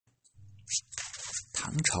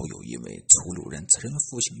唐朝有一位粗鲁人，此人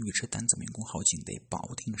复姓尉迟，胆子明公好警，得保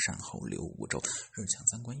定山后刘武州，日抢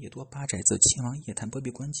三关夜夺八寨，自秦王夜探不必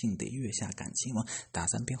关境，得月下赶秦王，打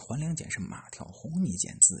三边还两简，是马跳红泥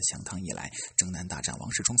简。自降唐以来，征南大战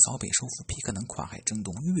王世充，扫北收复皮可能，跨海征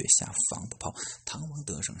东，月下防不跑。唐王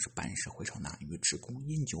得胜，是班师回朝，纳御之功，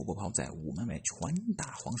饮酒不泡，在午门外拳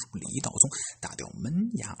打皇叔李道宗，打掉门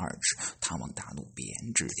牙2指。唐王大怒，贬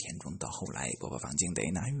至田中。到后来，伯伯方敬得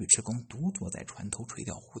纳御之功，独坐在船头，垂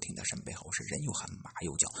钓湖亭的身背后，是人又喊马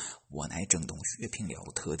又叫。我乃正东薛平了，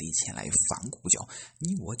特地前来反顾教。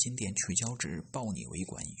你我今殿去交旨，报你为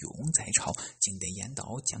官，永在朝。今得言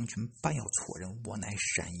道将军，不要错人，我乃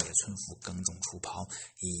山野村夫，耕种出袍，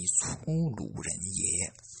以粗鲁人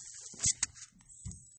也。